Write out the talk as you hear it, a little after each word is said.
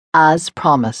As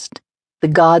promised, the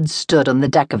god stood on the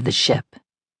deck of the ship,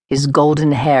 his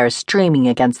golden hair streaming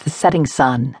against the setting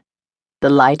sun, the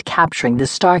light capturing the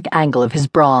stark angle of his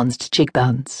bronzed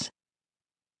cheekbones.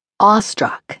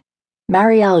 Awestruck,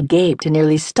 Marielle gaped and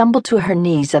nearly stumbled to her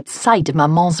knees at sight of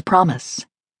Maman's promise.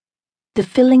 The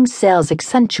filling sails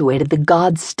accentuated the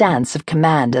god's stance of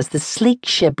command as the sleek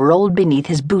ship rolled beneath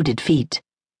his booted feet,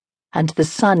 and the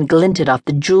sun glinted off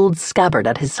the jeweled scabbard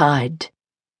at his side.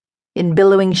 In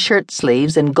billowing shirt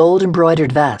sleeves and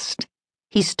gold-embroidered vest,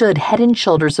 he stood head and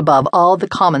shoulders above all the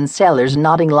common sailors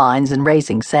knotting lines and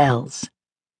raising sails.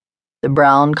 The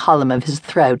brown column of his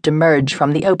throat emerged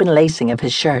from the open lacing of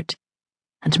his shirt,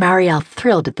 and Marielle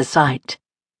thrilled at the sight.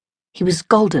 He was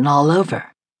golden all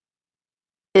over.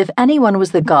 If anyone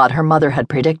was the god her mother had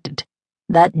predicted,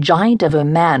 that giant of a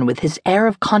man with his air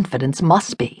of confidence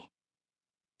must be.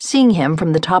 Seeing him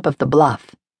from the top of the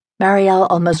bluff, Marielle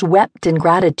almost wept in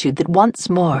gratitude that once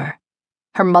more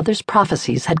her mother's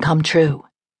prophecies had come true.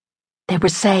 They were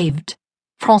saved.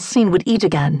 Francine would eat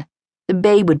again. The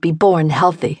babe would be born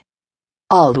healthy.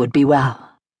 All would be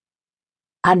well.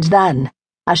 And then,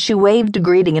 as she waved a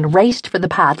greeting and raced for the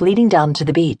path leading down to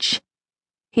the beach,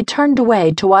 he turned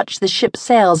away to watch the ship's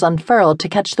sails unfurl to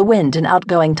catch the wind and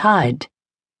outgoing tide.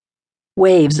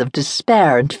 Waves of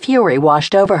despair and fury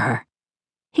washed over her.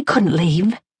 He couldn't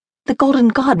leave. The golden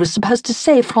god was supposed to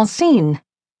save Francine.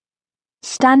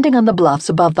 Standing on the bluffs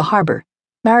above the harbor,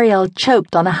 Marielle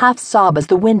choked on a half-sob as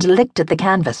the wind licked at the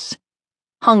canvas.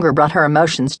 Hunger brought her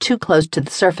emotions too close to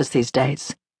the surface these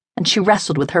days, and she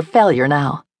wrestled with her failure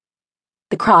now.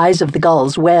 The cries of the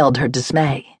gulls wailed her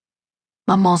dismay.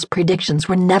 Maman's predictions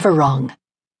were never wrong.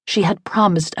 She had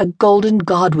promised a golden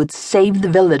god would save the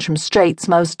village from straits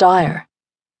most dire.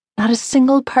 Not a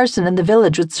single person in the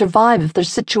village would survive if their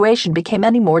situation became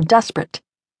any more desperate.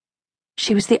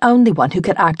 She was the only one who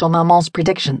could act on Maman's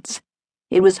predictions.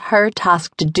 It was her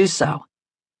task to do so.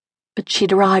 But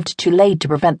she'd arrived too late to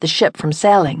prevent the ship from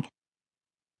sailing.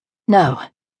 No,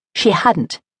 she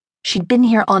hadn't. She'd been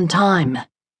here on time.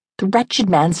 The wretched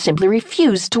man simply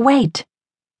refused to wait.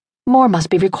 More must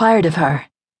be required of her.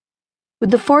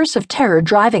 With the force of terror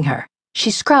driving her, she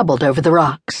scrabbled over the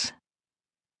rocks.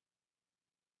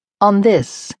 On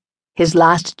this, his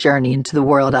last journey into the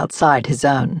world outside his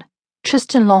own,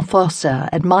 Tristan L'Enforcer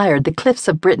admired the cliffs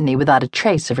of Brittany without a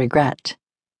trace of regret.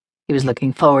 He was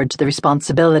looking forward to the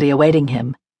responsibility awaiting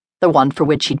him, the one for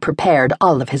which he'd prepared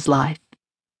all of his life.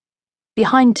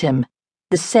 Behind him,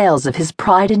 the sails of his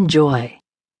pride and joy,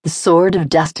 the sword of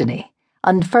destiny,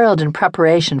 unfurled in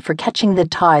preparation for catching the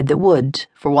tide that would,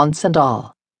 for once and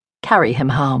all, carry him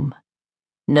home.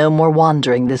 No more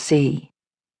wandering the sea.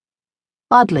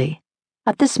 Oddly,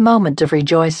 at this moment of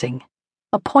rejoicing,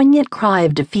 a poignant cry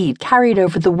of defeat carried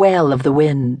over the wail of the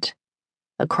wind,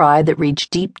 a cry that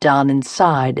reached deep down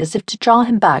inside as if to draw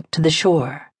him back to the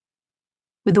shore.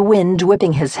 With the wind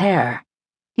whipping his hair,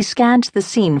 he scanned the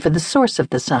scene for the source of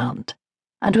the sound,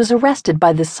 and was arrested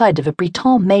by the sight of a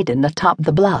Breton maiden atop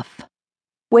the bluff,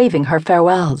 waving her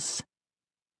farewells.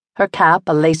 Her cap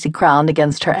a lacy crown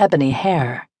against her ebony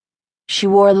hair, she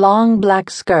wore long black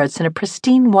skirts and a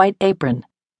pristine white apron,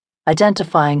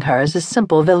 identifying her as a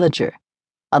simple villager,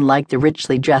 unlike the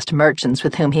richly dressed merchants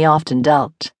with whom he often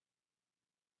dealt.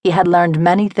 He had learned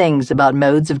many things about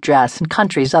modes of dress in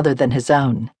countries other than his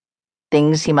own,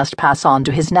 things he must pass on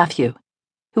to his nephew,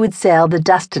 who would sail the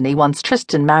Destiny once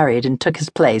Tristan married and took his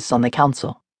place on the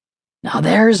council. Now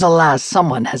there's a lass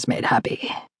someone has made happy.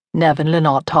 Nevin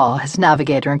Lenotall, his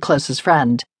navigator and closest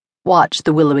friend, watched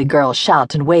the willowy girl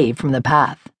shout and wave from the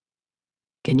path.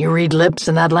 Can you read lips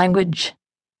in that language?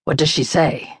 What does she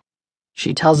say?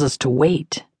 She tells us to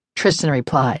wait, Tristan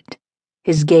replied,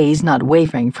 his gaze not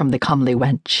wavering from the comely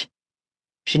wench.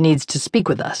 She needs to speak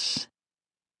with us.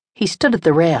 He stood at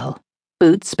the rail,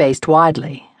 boots spaced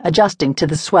widely, adjusting to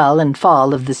the swell and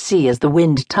fall of the sea as the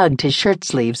wind tugged his shirt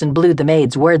sleeves and blew the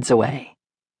maid's words away.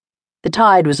 The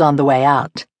tide was on the way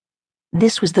out.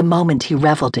 This was the moment he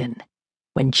reveled in,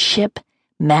 when ship,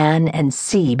 man, and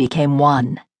sea became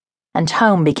one, and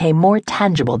home became more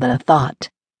tangible than a thought.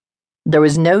 There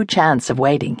was no chance of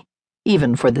waiting,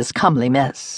 even for this comely miss.